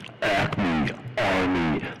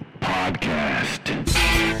Podcast.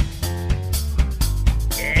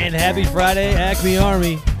 And happy Friday, Acme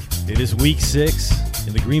Army. It is week 6,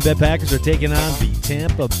 and the Green Bay Packers are taking on the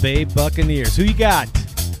Tampa Bay Buccaneers. Who you got?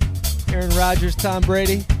 Aaron Rodgers, Tom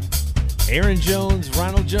Brady? Aaron Jones,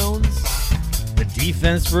 Ronald Jones? The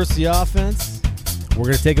defense versus the offense? We're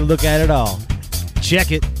going to take a look at it all.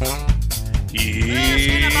 Check it.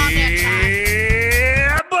 Yeah,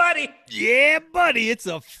 buddy. Yeah, buddy. It's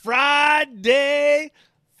a Friday.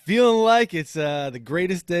 Feeling like it's the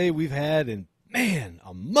greatest day we've had in, man,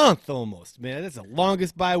 a month almost. Man, that's the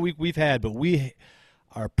longest bye week we've had, but we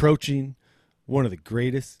are approaching one of the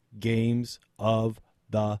greatest games of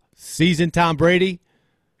the season. Tom Brady,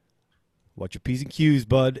 watch your P's and Q's,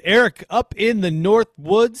 bud. Eric, up in the North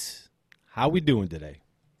Woods, how we doing today?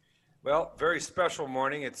 Well, very special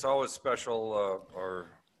morning. It's always special or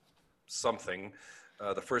something.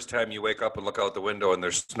 The first time you wake up and look out the window and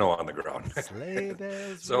there's snow on the ground.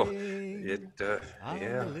 So it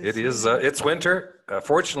is. It's winter.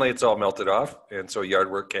 Fortunately, it's all melted off, and so yard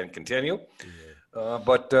work can continue.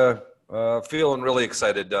 But feeling really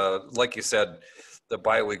excited. Like you said, the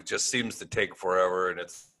bye week just seems to take forever, and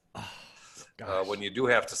it's when you do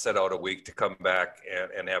have to set out a week to come back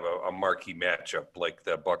and have a marquee matchup like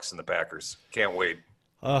the Bucs and the Packers. Can't wait.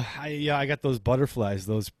 I got those butterflies,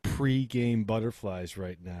 those pre-game butterflies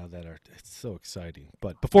right now it's so exciting.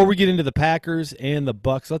 But before we get into the Packers and the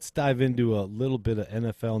Bucs, let's dive into a little bit of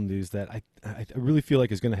NFL news that I really feel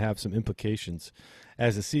like is going to have some implications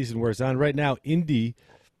as the season wears on. Right now, Indy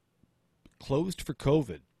closed for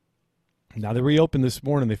COVID. Now, they reopened this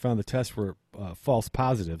morning. They found the tests were false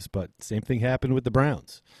positives, but same thing happened with the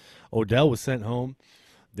Browns. Odell was sent home.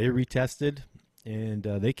 They retested, and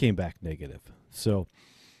they came back negative. So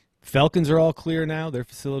Falcons are all clear now. Their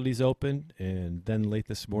facility's open. And then late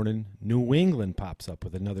this morning, New England pops up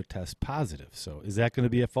with another test positive. So is that going to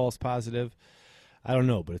be a false positive? I don't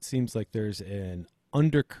know, but it seems like there's an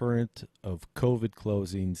undercurrent of COVID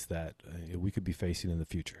closings that we could be facing in the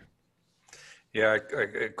future. Yeah,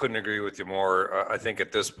 I couldn't agree with you more. I think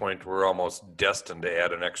at this point we're almost destined to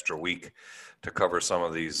add an extra week to cover some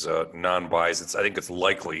of these non-buys. I think it's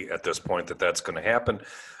likely at this point that that's going to happen.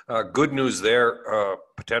 Good news there,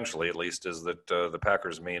 potentially at least, is that the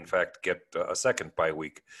Packers may in fact get a second bye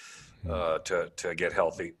week to get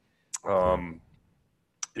healthy.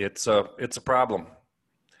 It's a problem.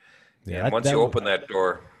 Yeah, and once you open that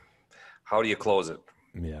door, how do you close it?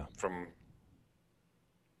 Yeah, from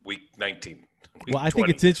week 19. Well, I think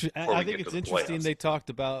it's interesting. I think it's interesting. They talked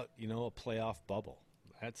about a playoff bubble.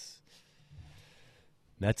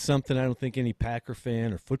 That's something I don't think any Packer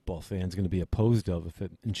fan or football fan is going to be opposed of if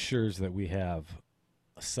it ensures that we have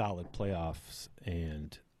a solid playoffs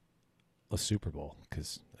and a Super Bowl,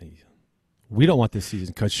 because we don't want this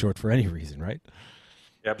season cut short for any reason, right?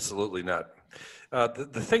 Absolutely not.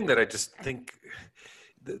 The thing that I just think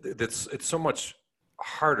it's so much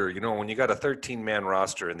harder, when you got a 13-man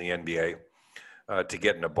roster in the NBA to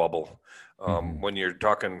get in a bubble, when you're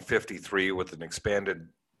talking 53 with an expanded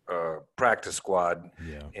practice squad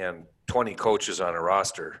and 20 coaches on a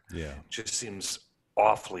roster, just seems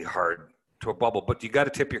awfully hard to a bubble. But you got to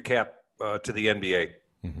tip your cap to the NBA.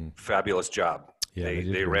 Fabulous job. Yeah,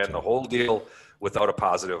 they ran the whole deal without a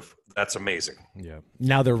positive. That's amazing. Yeah.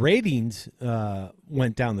 Now the ratings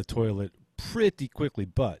went down the toilet pretty quickly,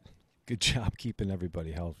 but good job keeping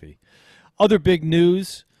everybody healthy. Other big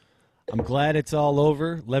news. I'm glad it's all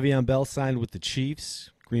over. Le'Veon Bell signed with the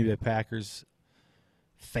Chiefs. Green Bay Packers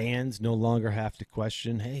fans no longer have to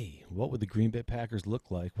question, hey, what would the Green Bay Packers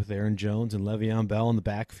look like with Aaron Jones and Le'Veon Bell in the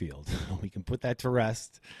backfield? We can put that to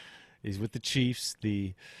rest. He's with the Chiefs.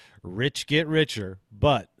 The rich get richer,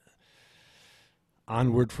 but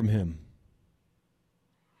onward from him.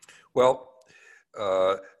 Well,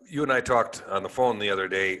 you and I talked on the phone the other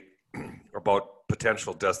day about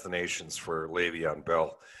potential destinations for Le'Veon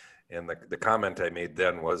Bell. And the comment I made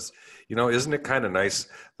then was, isn't it kind of nice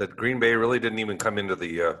that Green Bay really didn't even come into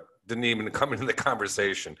the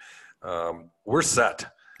conversation? We're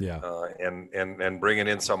set. Yeah. And bringing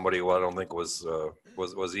in somebody who I don't think was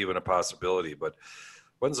even a possibility. But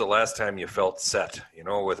when's the last time you felt set?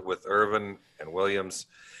 With Irvin and Williams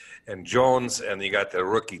and Jones, and you got the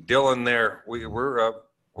rookie Dillon there. We're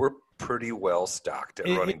pretty well stocked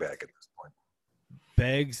at running back at this point.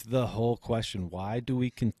 Begs the whole question, why do we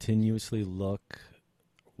continuously look?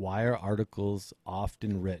 Why are articles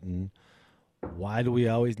often written? Why do we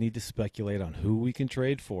always need to speculate on who we can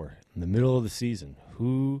trade for in the middle of the season?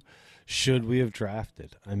 Who should we have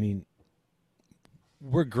drafted? I mean,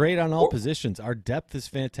 we're great on all positions. Our depth is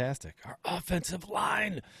fantastic. Our offensive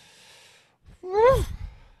line, we're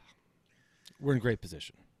in great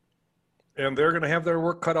position. And they're going to have their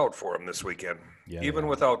work cut out for them this weekend, even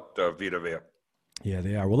without Vita Vea. Yeah,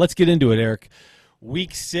 they are. Well, let's get into it, Eric.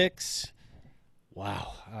 Week 6,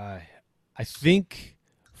 wow. I think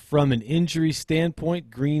from an injury standpoint,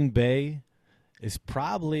 Green Bay is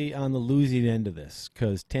probably on the losing end of this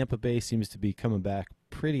because Tampa Bay seems to be coming back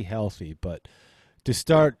pretty healthy. But to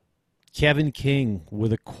start, Kevin King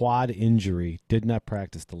with a quad injury did not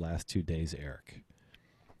practice the last 2 days, Eric.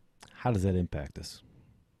 How does that impact us?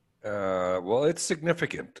 Well, it's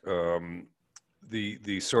significant.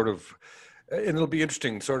 The sort of, and it'll be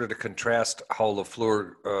interesting sort of to contrast how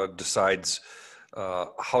LaFleur decides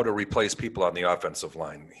how to replace people on the offensive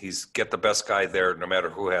line. He's get the best guy there no matter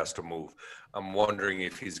who has to move. I'm wondering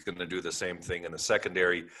if he's going to do the same thing in the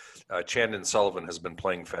secondary. Chandon Sullivan has been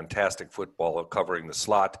playing fantastic football covering the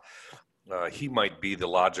slot. He might be the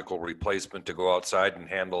logical replacement to go outside and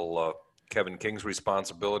handle Kevin King's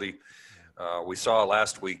responsibility. We saw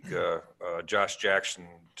last week Josh Jackson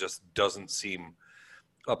just doesn't seem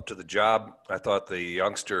up to the job. I thought the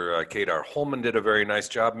youngster Kadar Holman did a very nice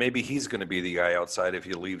job. Maybe he's going to be the guy outside if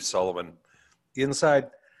you leave Sullivan inside.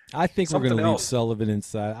 I think we're going to leave Sullivan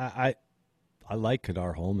inside. I like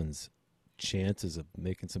Kadar Holman's chances of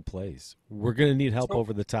making some plays. We're going to need help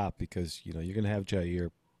over the top because you're going to have Jair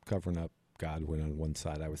covering up Godwin on one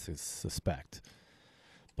side, I would suspect.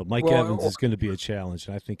 But Mike Evans is going to be a challenge,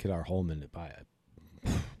 and I think Kadar Holman,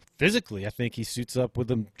 physically, I think he suits up with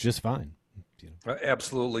them just fine.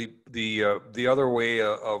 Absolutely. The other way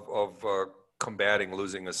of combating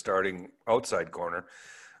losing a starting outside corner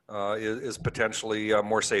is potentially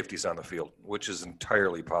more safeties on the field, which is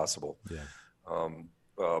entirely possible. Yeah.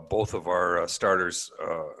 Both of our starters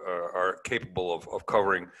are capable of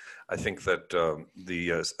covering. I think that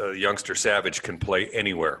the youngster Savage can play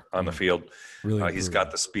anywhere on the field. Really, he's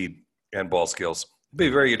got the speed and ball skills. It'll be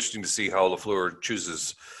very interesting to see how LaFleur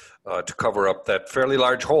chooses to cover up that fairly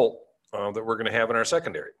large hole that we're going to have in our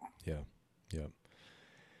secondary. Yeah.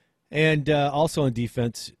 And also on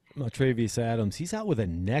defense, Travius Adams, he's out with a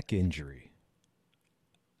neck injury.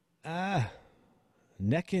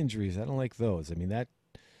 Neck injuries, I don't like those. I mean, that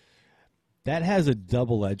has a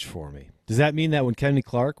double edge for me. Does that mean that when Kenny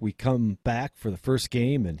Clark, we come back for the first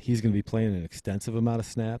game and he's going to be playing an extensive amount of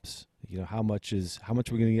snaps? How much are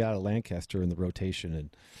we going to get out of Lancaster in the rotation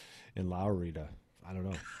and Lowry to, I don't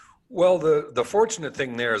know. Well, the fortunate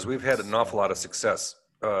thing there is we've had an awful lot of success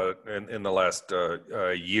in the last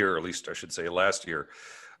year, at least I should say last year,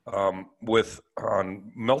 with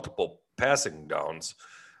on multiple passing downs,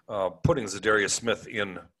 putting Zadarius Smith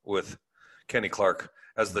in with Kenny Clark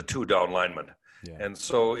as the 2 down linemen. Yeah. And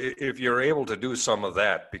so if you're able to do some of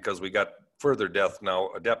that, because we got further depth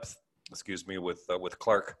with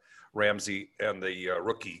Clark, Ramsey, and the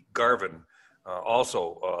rookie Garvin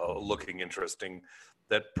also looking interesting,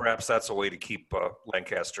 that perhaps that's a way to keep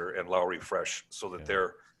Lancaster and Lowry fresh so that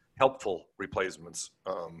they're helpful replacements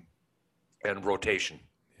and rotation.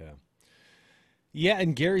 Yeah,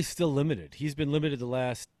 and Gary's still limited. He's been limited the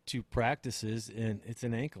last 2 practices, and it's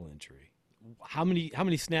an ankle injury. How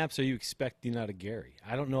many snaps are you expecting out of Gary?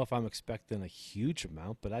 I don't know if I'm expecting a huge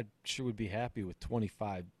amount, but I sure would be happy with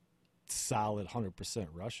 25 solid 100%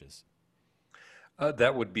 rushes.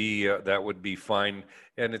 That would be fine,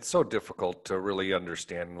 and it's so difficult to really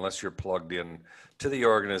understand unless you're plugged in to the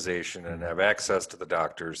organization and have access to the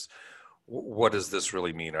doctors. What does this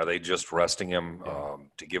really mean? Are they just resting him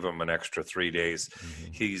to give him an extra 3 days?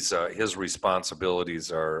 Mm-hmm. His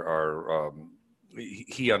responsibilities are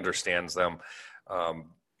he understands them.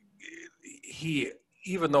 He,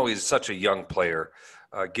 even though he's such a young player,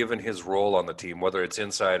 given his role on the team, whether it's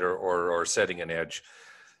inside or setting an edge,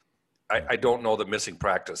 I don't know that missing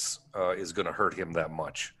practice is going to hurt him that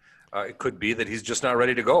much. It could be that he's just not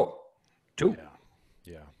ready to go, too.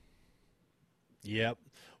 Yep.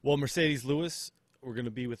 Well, Mercedes Lewis, we're going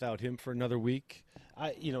to be without him for another week.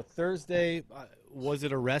 Thursday, was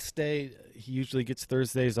it a rest day? He usually gets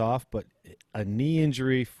Thursdays off, but a knee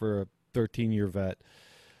injury for a 13-year vet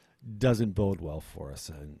doesn't bode well for us.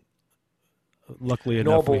 And luckily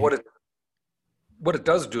enough, no. But what it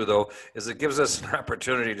does do, though, is it gives us an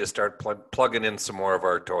opportunity to start plugging in some more of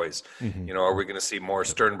our toys. Mm-hmm. Are we going to see more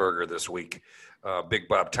Sternberger this week? Big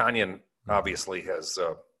Bob Tanyan obviously has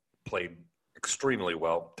played extremely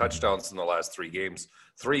well. Touchdowns in the last 3 games,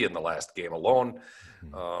 3 in the last game alone.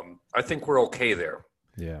 I think we're okay there.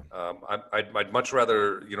 Yeah. I'd much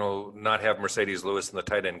rather, not have Mercedes Lewis in the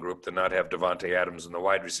tight end group than not have Devontae Adams in the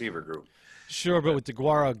wide receiver group. Sure, but with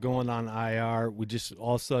DeGuara going on IR, we just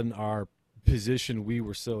all of a sudden our position we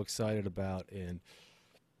were so excited about, and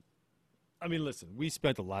I mean, listen, we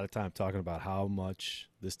spent a lot of time talking about how much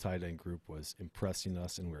this tight end group was impressing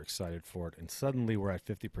us, and we're excited for it. And suddenly we're at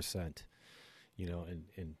 50%,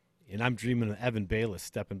 and I'm dreaming of Evan Bayless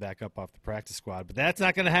stepping back up off the practice squad, but that's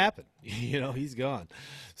not going to happen. He's gone.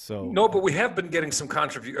 So No, but we have been getting some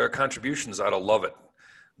contributions out of Lovett,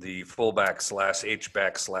 the fullback /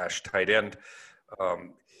 H-back / tight end.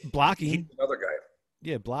 blocking, He's another guy.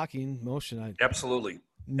 yeah, blocking, motion. Absolutely.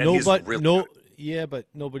 But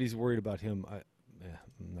nobody's worried about him. I'm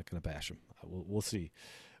not going to bash him. We'll see.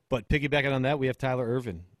 But piggybacking on that, we have Tyler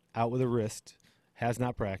Irvin out with a wrist, has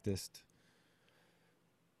not practiced.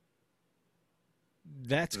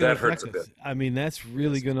 That hurts a bit. I mean, that's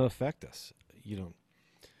really going to affect us.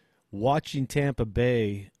 Watching Tampa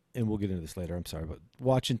Bay, and we'll get into this later. I'm sorry, but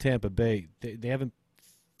watching Tampa Bay, they haven't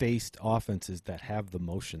faced offenses that have the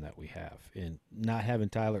motion that we have, and not having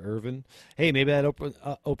Tyler Irvin, hey, maybe that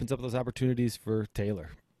opens up those opportunities for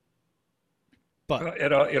Taylor. But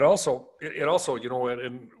it also,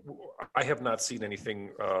 and I have not seen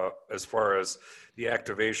anything as far as the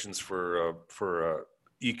activations for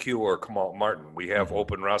EQ or Kamal Martin. We have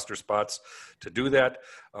open roster spots to do that,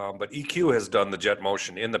 but EQ has done the jet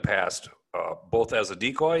motion in the past, both as a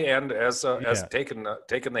decoy and as taking the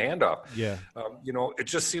handoff. Yeah. It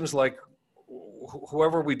just seems like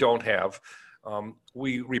whoever we don't have,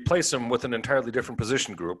 we replace him with an entirely different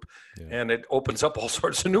position group, and it opens up all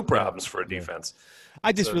sorts of new problems for a defense.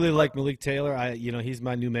 I just really like Malik Taylor. He's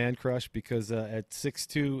my new man crush because at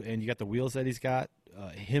 6'2", and you got the wheels that he's got,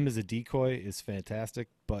 him as a decoy is fantastic.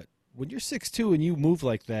 But when you're 6'2" and you move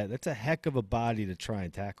like that, that's a heck of a body to try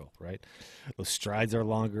and tackle, right? Those strides are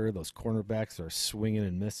longer. Those cornerbacks are swinging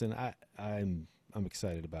and missing. I'm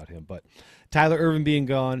excited about him. But Tyler Irvin being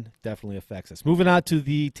gone definitely affects us. Moving on to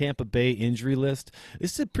the Tampa Bay injury list.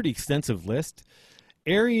 This is a pretty extensive list.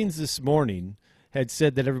 Arians this morning had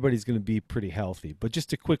said that everybody's going to be pretty healthy. But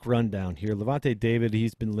just a quick rundown here. Levante David,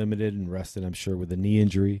 he's been limited and rested, I'm sure, with a knee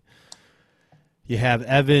injury. You have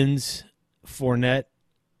Evans, Fournette,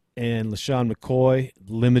 and LaShawn McCoy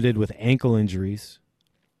limited with ankle injuries.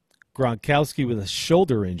 Gronkowski with a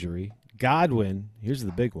shoulder injury. Godwin, here's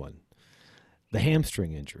the big one, the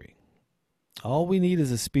hamstring injury. All we need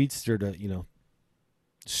is a speedster to,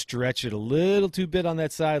 stretch it a little too bit on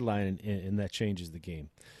that sideline, and that changes the game.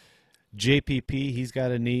 JPP, he's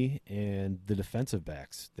got a knee, and the defensive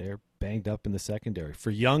backs, they're banged up in the secondary. For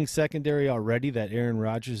young secondary already that Aaron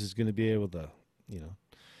Rodgers is going to be able to,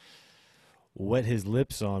 wet his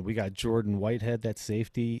lips on. We got Jordan Whitehead, that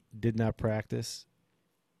safety, did not practice.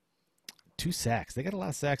 2 sacks. They got a lot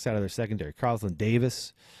of sacks out of their secondary. Carlton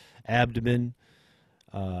Davis, abdomen,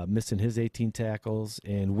 missing his 18 tackles.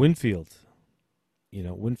 And Winfield,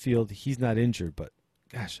 he's not injured, but,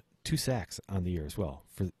 gosh, 2 sacks on the year as well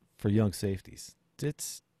for young safeties.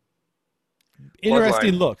 It's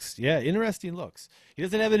interesting looks. Yeah, interesting looks. He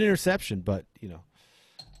doesn't have an interception, but,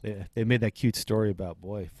 they made that cute story about,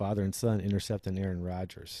 father and son intercepting Aaron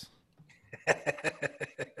Rodgers.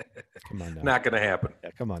 Come on now. Not going to happen. Yeah,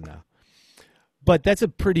 come on now. But that's a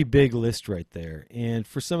pretty big list right there. And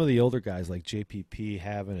for some of the older guys like JPP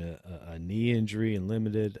having a knee injury and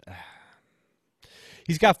limited,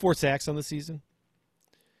 he's got 4 sacks on the season.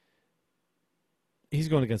 He's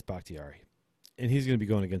going against Bakhtiari, and he's going to be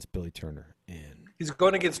going against Billy Turner. And he's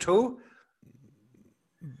going against who?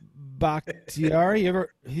 Bakhtiari.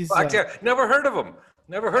 Bakhtiari. Never heard of him.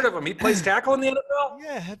 Never heard of him. He plays tackle in the NFL?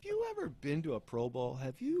 Yeah. Have you ever been to a Pro Bowl?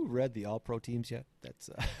 Have you read the All-Pro teams yet? That's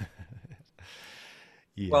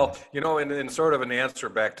yeah. Well, in sort of an answer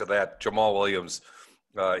back to that, Jamal Williams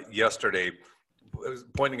yesterday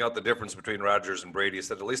pointing out the difference between Rodgers and Brady,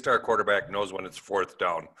 said at least our quarterback knows when it's 4th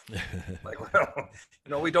down.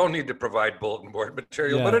 We don't need to provide bulletin board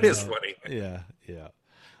material, but it is funny. Yeah.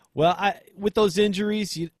 Well, with those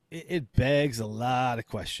injuries, it begs a lot of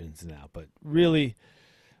questions now. But really,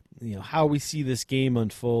 how we see this game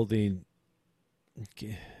unfolding,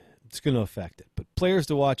 it's going to affect it. But players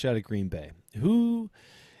to watch out of Green Bay. Who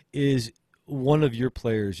is one of your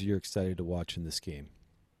players you're excited to watch in this game?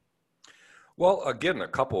 Well, again, a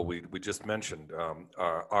couple we just mentioned.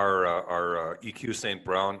 Our EQ St.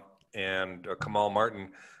 Brown and Kamal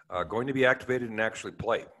Martin going to be activated and actually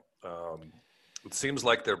play. It seems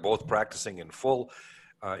like they're both practicing in full.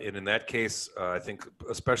 And in that case, I think,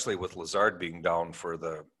 especially with Lazard being down for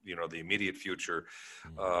the immediate future,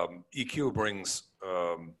 EQ brings,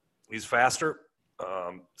 he's faster,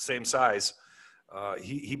 same size.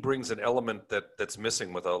 He brings an element that's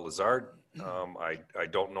missing without Lazard. I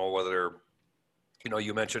don't know whether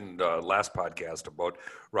You mentioned last podcast about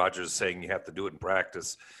Rogers saying you have to do it in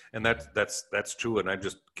practice, and that's true. And I'm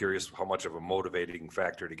just curious how much of a motivating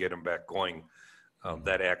factor to get him back going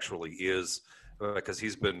that actually is, because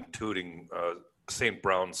he's been tooting St.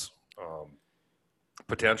 Brown's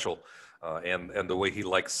potential and the way he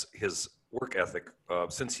likes his work ethic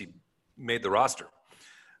since he made the roster.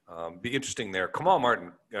 Be interesting there. Kamal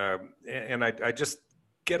Martin, and I just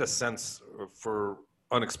get a sense for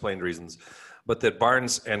unexplained reasons, but that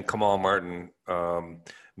Barnes and Kamal Martin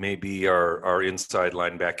may be our inside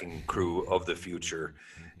linebacking crew of the future.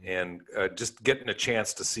 And just getting a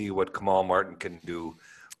chance to see what Kamal Martin can do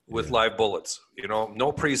with live bullets.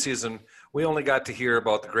 No preseason. We only got to hear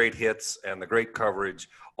about the great hits and the great coverage,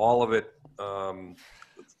 all of it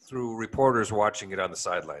through reporters watching it on the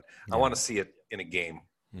sideline. I want to see it in a game.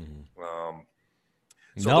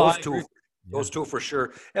 So those two for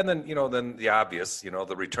sure. And then, then the obvious,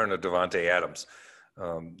 the return of Davante Adams.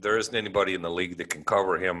 There isn't anybody in the league that can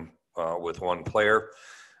cover him with one player.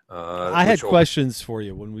 I had questions for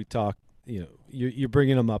you when we talk. You're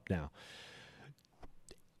bringing them up now.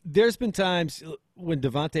 There's been times when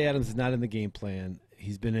Davante Adams is not in the game plan.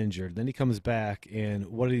 He's been injured. Then he comes back, and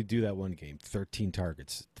what did he do that one game? 13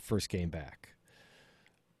 targets, the first game back.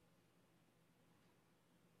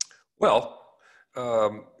 Well,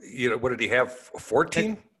 what did he have?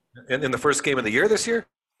 14 in the first game of the year this year?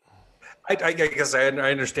 I guess I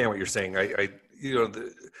understand what you're saying.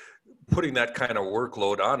 Putting that kind of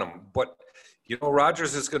workload on him, but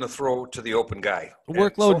Rodgers is going to throw to the open guy. The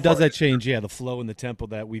workload does that change? Yeah, the flow and the tempo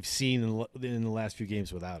that we've seen in the last few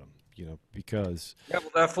games without him. Because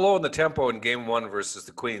that flow and the tempo in Game 1 versus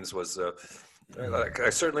the Queens was. I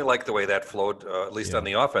certainly like the way that flowed, at least on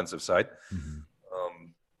the offensive side. Mm-hmm.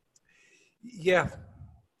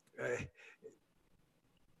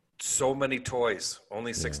 So many toys,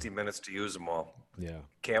 only 60 minutes to use them all. Yeah.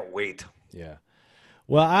 Can't wait. Yeah.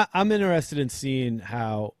 Well, I'm interested in seeing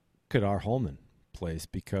how Kadar Holman plays,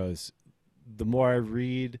 because the more I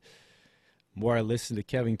read, the more I listen to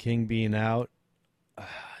Kevin King being out.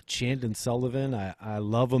 Chandon Sullivan, I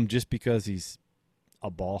love him just because he's a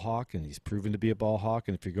ball hawk, and he's proven to be a ball hawk.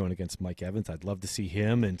 And if you're going against Mike Evans, I'd love to see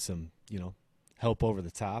him and some, help over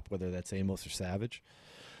the top, whether that's Amos or Savage.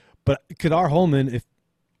 But Kadar Holman, if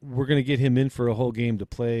we're going to get him in for a whole game to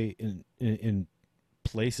play in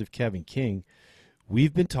place of Kevin King,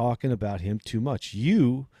 we've been talking about him too much.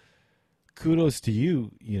 Kudos to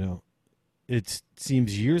you. It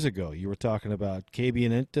seems years ago you were talking about KB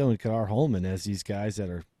Anento and Kadar Holman as these guys that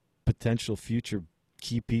are potential future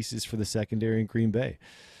key pieces for the secondary in Green Bay.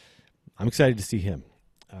 I'm excited to see him.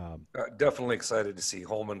 Definitely excited to see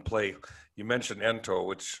Holman play. You mentioned Ento,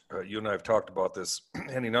 which you and I have talked about this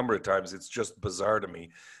any number of times. It's just bizarre to me.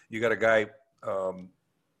 You got a guy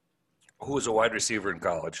who was a wide receiver in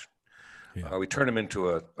college. Yeah. We turned him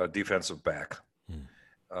into a defensive back.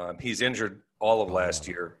 He's injured all of last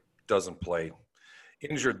year, doesn't play.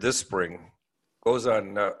 Injured this spring, goes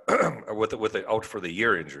on with an out for the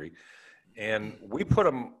year injury. And we put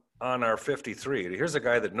him on our 53. Here's a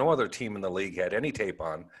guy that no other team in the league had any tape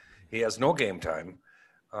on. He has no game time.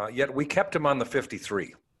 Yet we kept him on the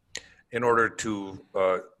 53 in order to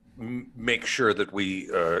make sure that we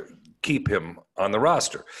keep him on the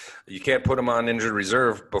roster. You can't put him on injured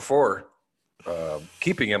reserve before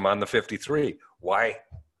keeping him on the 53. Why?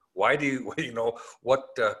 Why do you,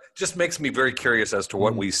 just makes me very curious as to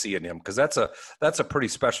what we see in him, because that's a pretty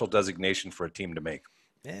special designation for a team to make.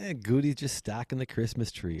 Yeah, Goody's just stocking the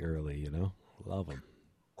Christmas tree early, Love him.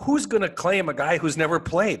 Who's going to claim a guy who's never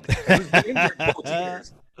played? Who's been injured both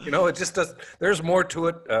years? It just does. There's more to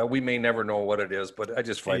it. We may never know what it is, but I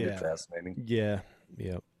just find it fascinating. Yeah.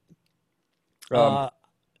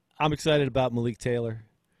 I'm excited about Malik Taylor,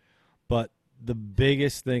 but the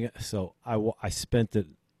biggest thing. So I spent it.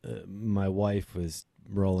 My wife was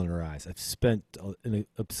rolling her eyes. I've spent an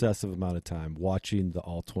obsessive amount of time watching the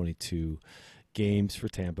All-22 games for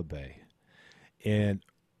Tampa Bay, and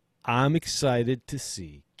I'm excited to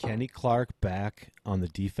see Kenny Clark back on the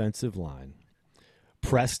defensive line,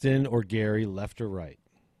 Preston or Gary left or right.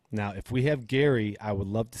 Now, if we have Gary, I would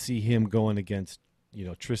love to see him going against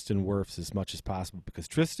Tristan Wirfs as much as possible, because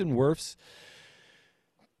Tristan Wirfs,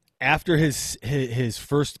 after his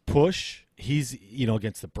first push, he's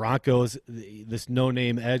against the Broncos, this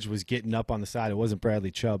no-name edge was getting up on the side. It wasn't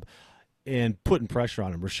Bradley Chubb, and putting pressure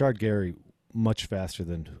on him. Rashard Gary much faster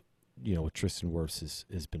than what Tristan Wirfs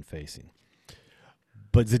has been facing.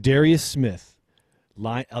 But Zadarius Smith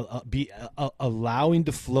allowing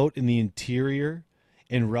to float in the interior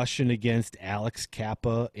and rushing against Alex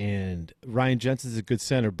Kappa, and Ryan Jensen's a good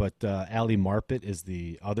center, but Ali Marpet is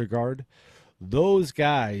the other guard. those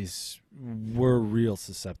guys were real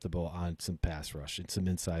susceptible on some pass rush and some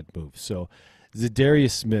inside moves. So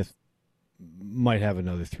Zadarius Smith might have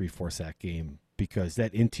another 3-4 sack game because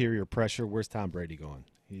that interior pressure, where's Tom Brady going?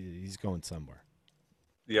 He's going somewhere.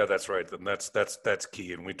 Yeah, that's right. And that's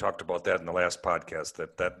key. And we talked about that in the last podcast,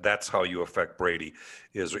 that's how you affect Brady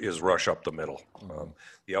is rush up the middle.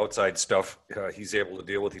 The outside stuff he's able to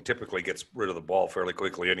deal with. He typically gets rid of the ball fairly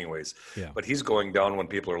quickly anyways. Yeah. But he's going down when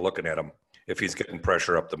people are looking at him if he's getting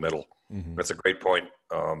pressure up the middle. That's a great point.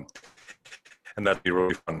 And that'd be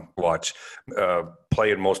really fun to watch.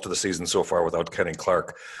 Playing most of the season so far without Kenny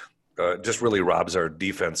Clark just really robs our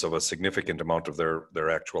defense of a significant amount of their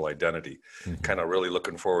actual identity. Kind of really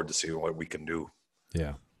looking forward to seeing what we can do.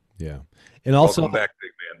 Yeah, yeah. And also, welcome back,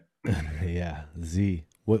 big man. Yeah, Z.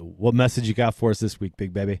 What message you got for us this week,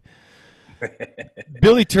 big baby?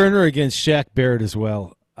 Billy Turner against Shaq Barrett as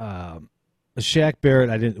well. Shaq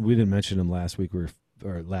Barrett, we didn't mention him last week.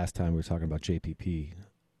 Last time we were talking about JPP,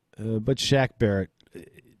 but Shaq Barrett,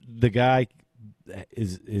 the guy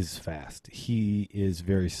is fast. He is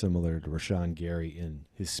very similar to Rashawn Gary in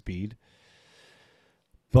his speed.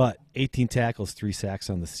 But 18 tackles, 3 sacks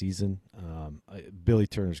on the season. Billy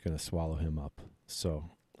Turner's going to swallow him up. So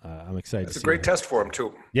I'm excited. It's to see a great him. test for him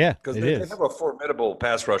too. Yeah, because they have a formidable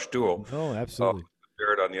pass rush duo. Oh, absolutely.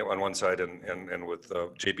 Barrett on one side and with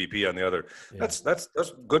JPP on the other. Yeah. That's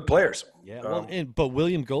good players. Yeah. But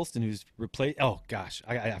William Golston, who's replaced. Oh gosh,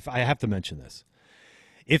 I have to mention this.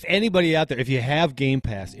 If anybody out there, if you have Game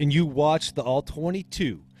Pass and you watch the All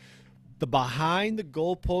 22, the behind the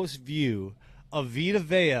goalpost view of Vita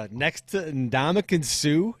Vea next to Ndamukong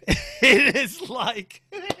Suh, it is like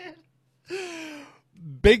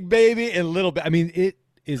big baby and little baby. I mean, it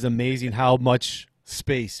is amazing how much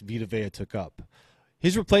space Vita Vea took up.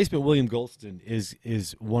 His replacement, William Golston,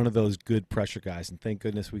 is one of those good pressure guys, and thank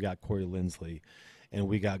goodness we got Corey Lindsley, and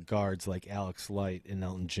we got guards like Alex Light and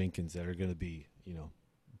Elton Jenkins that are going to be,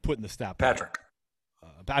 putting the stop. Patrick.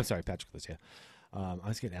 I'm sorry, Patrick Liz, yeah. I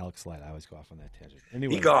was getting Alex Light. I always go off on that tangent.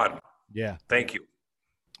 Anyway, he gone. Yeah. Thank you.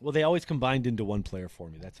 Well, they always combined into one player for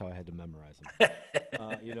me. That's how I had to memorize them.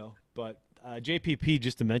 But JPP,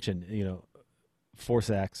 just to mention, 4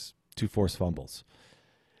 sacks, 2 forced fumbles.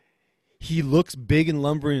 He looks big and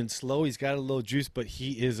lumbering and slow. He's got a little juice, but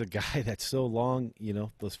he is a guy that's so long,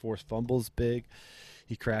 those forced fumbles big.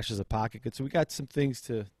 He crashes a pocket good. So we got some things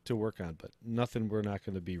to work on, but nothing we're not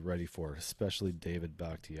going to be ready for, especially David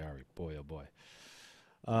Bakhtiari. Boy, oh boy.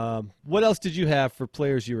 What else did you have for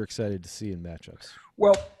players you were excited to see in matchups?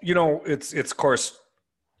 Well, it's of course,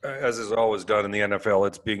 as is always done in the NFL,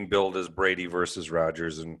 it's being billed as Brady versus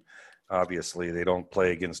Rodgers, and obviously they don't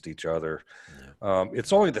play against each other. Yeah.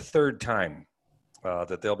 It's only the third time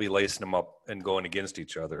that they'll be lacing them up and going against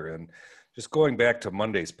each other. And just going back to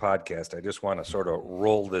Monday's podcast, I just want to sort of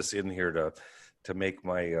roll this in here to make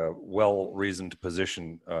my well-reasoned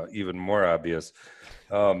position even more obvious.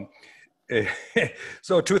 So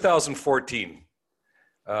 2014,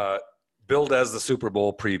 billed as the Super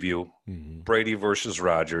Bowl preview, Brady versus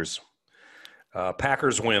Rodgers.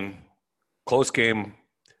 Packers win. Close game.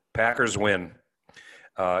 Packers win.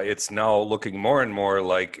 It's now looking more and more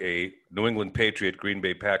like a New England Patriot Green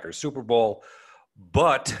Bay Packers Super Bowl,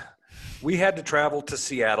 but we had to travel to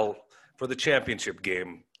Seattle for the championship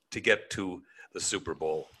game to get to the Super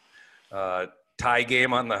Bowl. Tie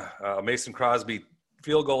game on the Mason Crosby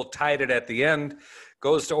field goal, tied it at the end,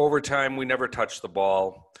 goes to overtime. We never touched the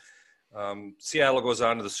ball. Seattle goes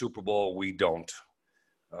on to the Super Bowl. We don't.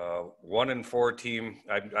 1-4 team.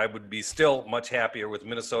 I would be still much happier with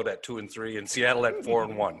Minnesota at 2-3 and Seattle at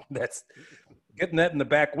 4-1. That's getting that in the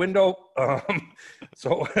back window.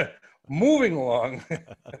 So moving along.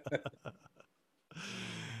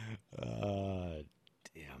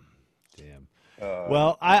 Damn.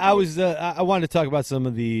 Well, I wanted to talk about some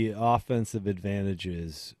of the offensive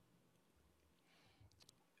advantages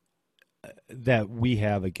that we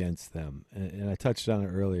have against them, and I touched on it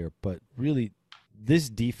earlier. But really, this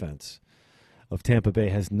defense of Tampa Bay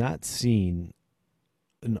has not seen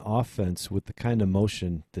an offense with the kind of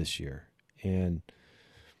motion this year, and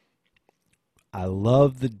I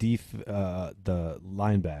love the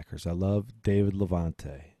linebackers. I love David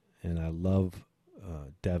Levante, and I love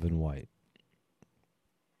Devin White.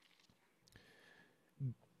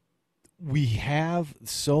 We have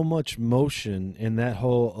so much motion and that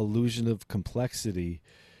whole illusion of complexity.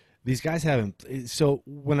 These guys haven't. So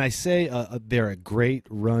when I say they're a great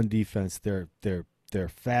run defense, they're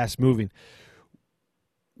fast moving.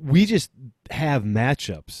 We just have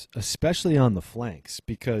matchups, especially on the flanks,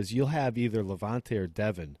 because you'll have either Levante or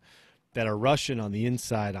Devin that are rushing on the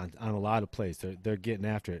inside on a lot of plays. They're getting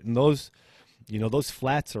after it, and those those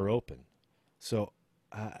flats are open. So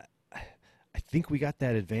I think we got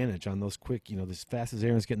that advantage on those quick, as fast as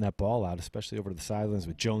Aaron's getting that ball out, especially over the sidelines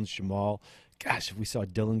with Jones, Jamal. Gosh, if we saw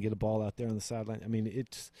Dylan get a ball out there on the sideline, I mean,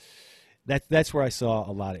 that's where I saw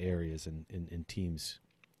a lot of areas in teams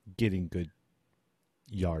getting good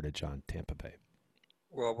yardage on Tampa Bay.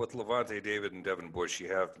 Well, with Levante David and Devin Bush,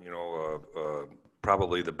 you have,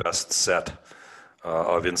 probably the best set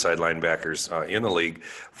of inside linebackers in the league.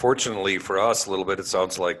 Fortunately for us, a little bit, it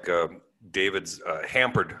sounds like David's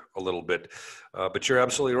hampered a little bit, but you're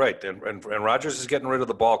absolutely right. And Rodgers is getting rid of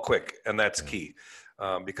the ball quick, and that's key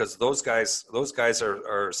because those guys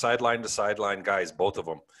are sideline to sideline guys, both of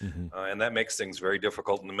them, and that makes things very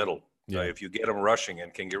difficult in the middle. Yeah. If you get them rushing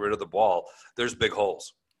and can get rid of the ball, there's big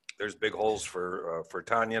holes. There's big holes for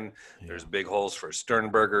Tanyan. Yeah. There's big holes for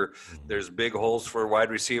Sternberger. There's big holes for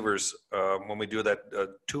wide receivers when we do that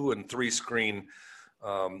 2 and 3 screen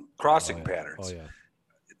crossing patterns. Oh yeah.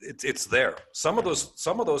 It's there. Some of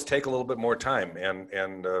those take a little bit more time,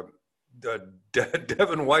 and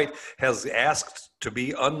Devin White has asked to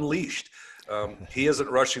be unleashed. He isn't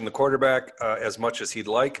rushing the quarterback as much as he'd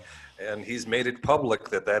like, and he's made it public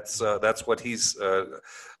that's what he's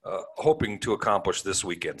hoping to accomplish this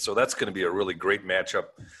weekend. So that's going to be a really great matchup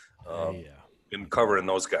in covering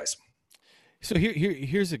those guys. So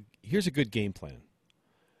here's a good game plan.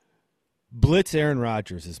 Blitz Aaron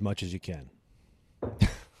Rodgers as much as you can.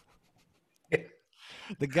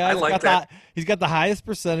 The guy's he's got the highest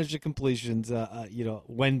percentage of completions,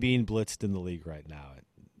 when being blitzed in the league right now at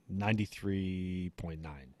 93.9,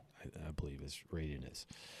 I believe his rating is.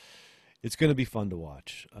 It's going to be fun to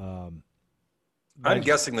watch. I'm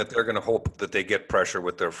guessing that they're going to hope that they get pressure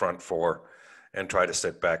with their front four and try to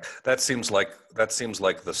sit back. That seems like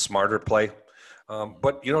the smarter play.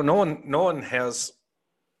 But no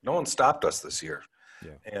one stopped us this year.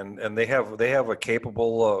 Yeah. And they have a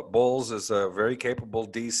capable Bulls is a very capable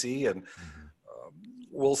DC, and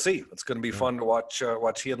we'll see. It's going to be fun to watch he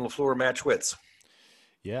and LaFleur match wits.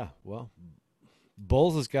 Yeah, well,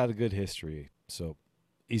 Bulls has got a good history, so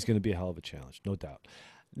he's going to be a hell of a challenge, no doubt.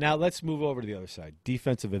 Now let's move over to the other side.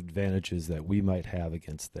 Defensive advantages that we might have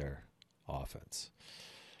against their offense.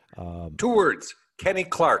 2 words: Kenny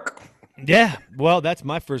Clark. Yeah, well, that's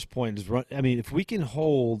my first point. If we can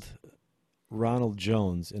hold Ronald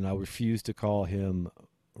Jones, and I refuse to call him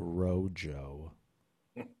Rojo.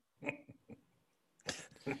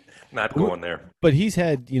 Not going there. But he's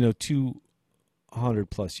had,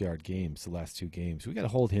 200-plus yard games the last 2 games. We got to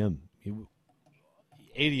hold him.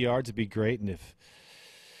 80 yards would be great, and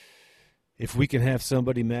if we can have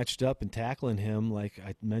somebody matched up and tackling him, like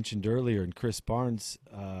I mentioned earlier, and Chris Barnes,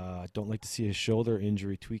 I don't like to see his shoulder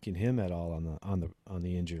injury tweaking him at all on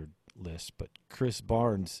the injured list, but Chris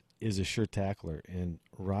Barnes is a sure tackler, and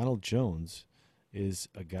Ronald Jones is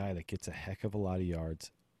a guy that gets a heck of a lot of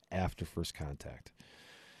yards after first contact.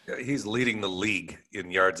 He's leading the league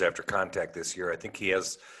in yards after contact this year. I think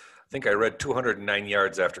I read 209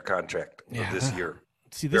 yards after contact this year.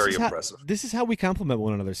 See, very impressive. This is how we complement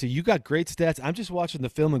one another. See, you got great stats. I'm just watching the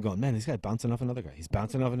film and going, man, this guy bouncing off another guy. He's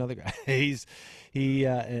bouncing off another guy. He's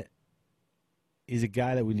a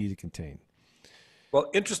guy that we need to contain. Well,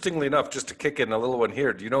 interestingly enough, just to kick in a little one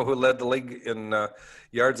here, do you know who led the league in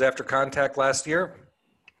yards after contact last year?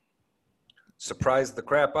 Surprised the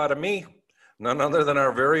crap out of me. None other than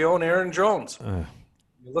our very own Aaron Jones.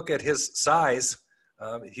 You look at his size,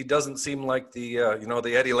 he doesn't seem like the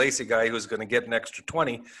Eddie Lacy guy who's going to get an extra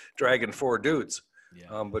 20 dragging 4 dudes.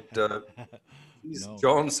 Yeah.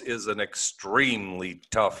 Jones is an extremely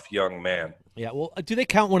tough young man. Yeah, well, do they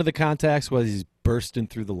count one of the contacts where he's bursting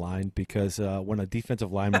through the line? Because when a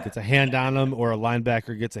defensive lineman gets a hand on him or a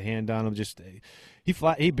linebacker gets a hand on him,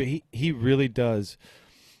 he really does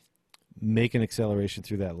make an acceleration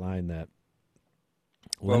through that line that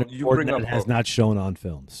has not shown on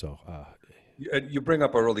film. So you bring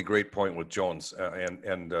up a really great point with Jones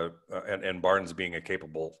and Barnes being a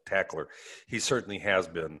capable tackler. He certainly has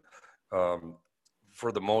been.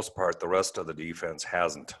 For the most part, the rest of the defense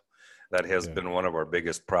hasn't. That has been one of our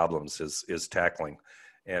biggest problems is tackling.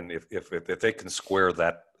 And if they can square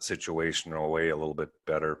that situation away a little bit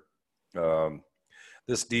better,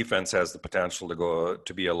 this defense has the potential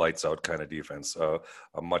to be a lights out kind of defense, a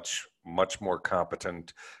much more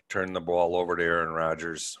competent, turn the ball over to Aaron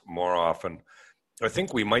Rodgers more often. I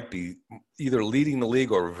think we might be either leading the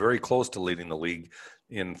league or very close to leading the league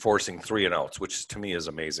in forcing 3 and outs, which to me is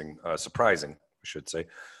amazing, surprising, I should say.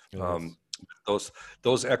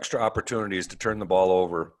 Those extra opportunities to turn the ball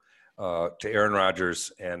over to Aaron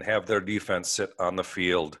Rodgers and have their defense sit on the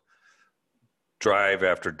field, drive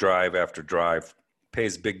after drive after drive,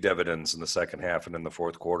 pays big dividends in the second half and in the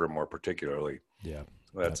fourth quarter more particularly. Yeah.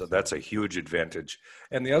 That's a huge advantage.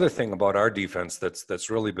 And the other thing about our defense that's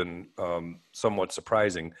really been somewhat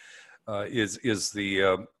surprising is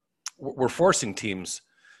we're forcing teams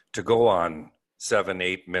to go on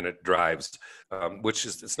 7-8 minute drives, which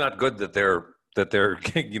is, it's not good that they're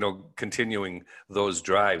continuing those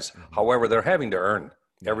drives. Mm-hmm. However, they're having to earn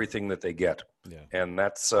everything that they get, and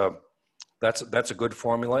that's a good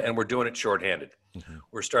formula. And we're doing it shorthanded. Mm-hmm.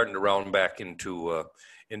 We're starting to round back into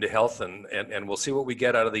health, and we'll see what we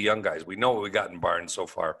get out of the young guys. We know what we got in Barnes so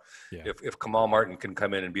far. Yeah. If Kamal Martin can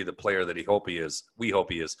come in and be the player that we hope he is,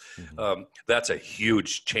 mm-hmm. That's a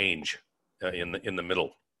huge change in the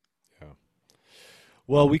middle. Yeah.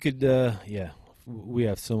 Well, we could, we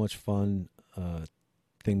have so much fun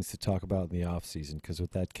things to talk about in the off season, because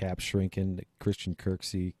with that cap shrinking, Christian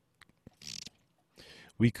Kirksey,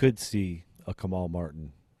 we could see a Kamal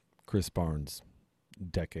Martin, Chris Barnes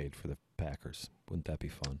decade for the Packers. Wouldn't that be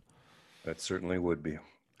fun? That certainly would be.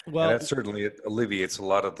 Well, and that certainly alleviates a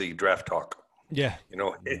lot of the draft talk. Yeah.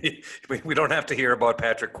 We don't have to hear about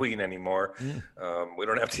Patrick Queen anymore. We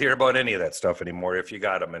don't have to hear about any of that stuff anymore if you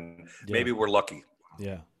got him, and maybe we're lucky.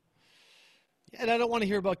 Yeah. And I don't want to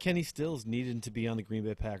hear about Kenny Stills needing to be on the Green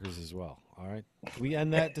Bay Packers as well. All right? Can we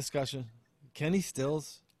end that discussion? Kenny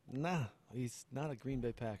Stills? Nah, he's not a Green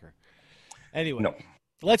Bay Packer. Anyway. No.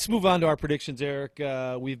 Let's move on to our predictions, Eric.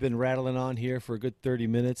 We've been rattling on here for a good 30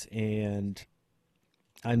 minutes, and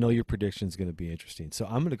I know your prediction is going to be interesting. So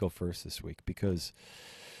I'm going to go first this week because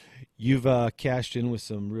you've cashed in with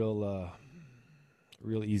some real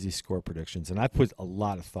easy score predictions, and I put a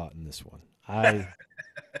lot of thought in this one.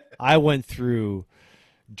 I went through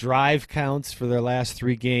drive counts for their last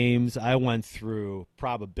 3 games. I went through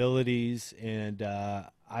probabilities, and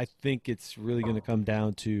I think it's really going to come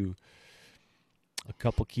down to a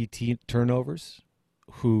couple key turnovers,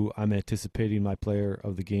 who I'm anticipating my player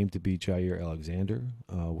of the game to be Jair Alexander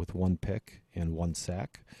with 1 pick and 1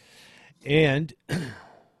 sack. And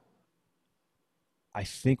I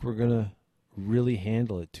think we're going to really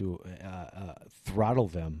handle it to throttle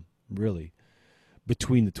them, really,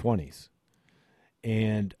 between the 20s.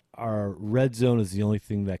 And our red zone is the only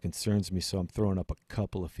thing that concerns me, so I'm throwing up a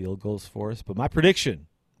couple of field goals for us. But my prediction,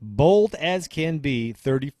 bold as can be,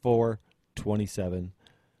 34-27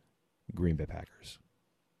 Green Bay Packers.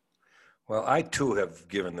 Well, I, too, have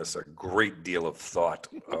given this a great deal of thought.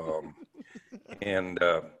 And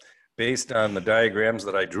based on the diagrams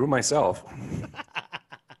that I drew myself,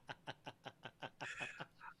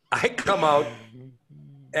 I come out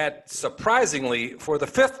at, surprisingly, for the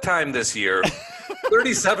 5th time this year,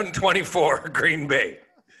 37-24 Green Bay.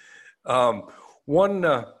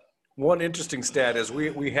 One interesting stat is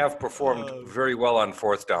we have performed very well on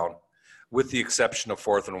 4th down, with the exception of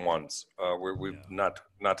 4th and 1s. We've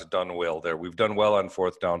not done well there. We've done well on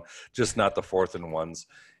 4th down, just not the 4th and 1s.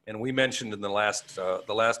 And we mentioned in the last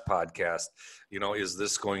podcast, is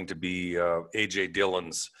this going to be A.J.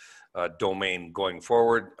 Dillon's domain going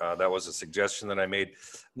forward? That was a suggestion that I made.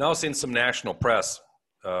 Now seeing some national press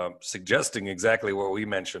suggesting exactly what we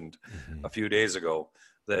mentioned a few days ago,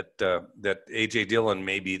 that A.J. Dillon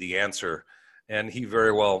may be the answer. And he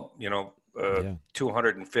very well,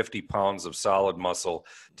 250 pounds of solid muscle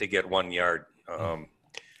to get 1 yard.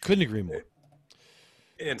 Couldn't agree more.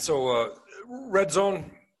 And so red zone,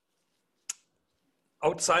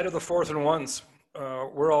 outside of the 4th and 1s,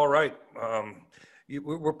 we're all right.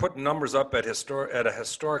 We're putting numbers up at a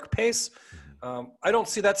historic pace. I don't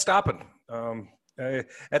see that stopping.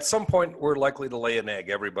 At some point, we're likely to lay an egg.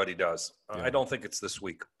 Everybody does. I don't think it's this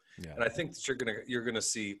week. Yeah. And I think that you're gonna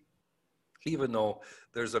see, even though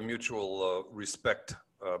there's a mutual respect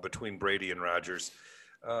between Brady and Rodgers,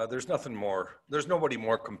 there's nobody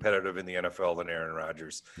more competitive in the NFL than Aaron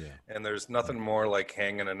Rodgers. Yeah. And there's nothing more like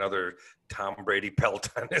hanging another Tom Brady belt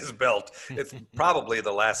on his belt. It's probably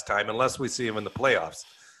the last time, unless we see him in the playoffs.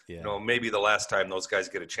 Yeah. Maybe the last time those guys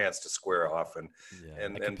get a chance to square off. And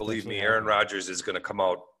believe me, Aaron Rodgers is going to come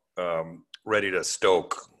out ready to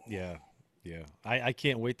stoke. Yeah. Yeah. I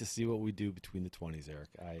can't wait to see what we do between the 20s, Eric.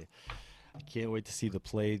 I can't wait to see the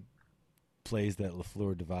plays that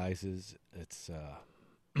LaFleur devises. It's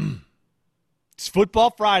Football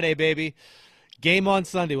Friday, baby. Game on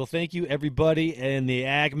Sunday. Well, thank you, everybody in the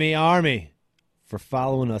Acme Army, for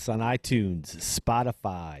following us on iTunes,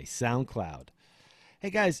 Spotify, SoundCloud. Hey,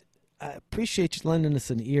 guys, I appreciate you lending us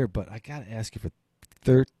an ear, but I got to ask you for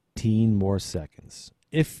 13 more seconds.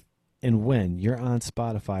 If and when you're on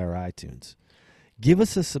Spotify or iTunes, give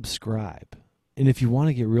us a subscribe. And if you want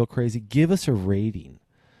to get real crazy, give us a rating.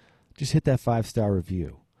 Just hit that 5-star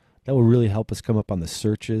review. That will really help us come up on the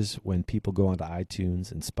searches when people go onto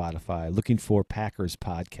iTunes and Spotify looking for Packers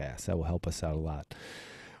Podcast. That will help us out a lot.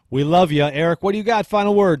 We love you. Eric, what do you got?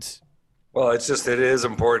 Final words. Well, it is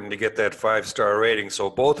important to get that 5-star rating. So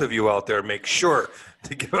both of you out there, make sure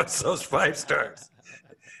to give us those 5 stars.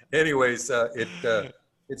 Anyways,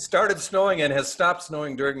 it started snowing and has stopped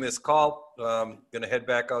snowing during this call. Going to head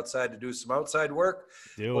back outside to do some outside work.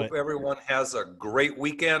 Hope everyone has a great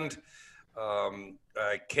weekend.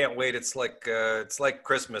 I can't wait. It's like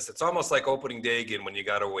Christmas. It's almost like opening day again when you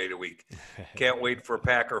got to wait a week. Can't wait for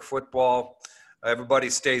Packer football. Everybody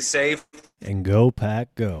stay safe. And go,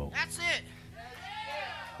 Pack, go. That's it.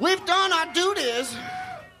 We've done our duties.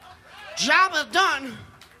 Job is done.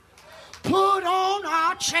 Put on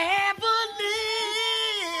our trampoline.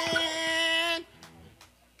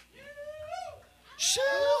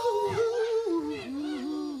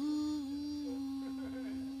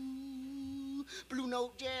 Blue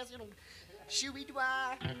Note Jazz, should we do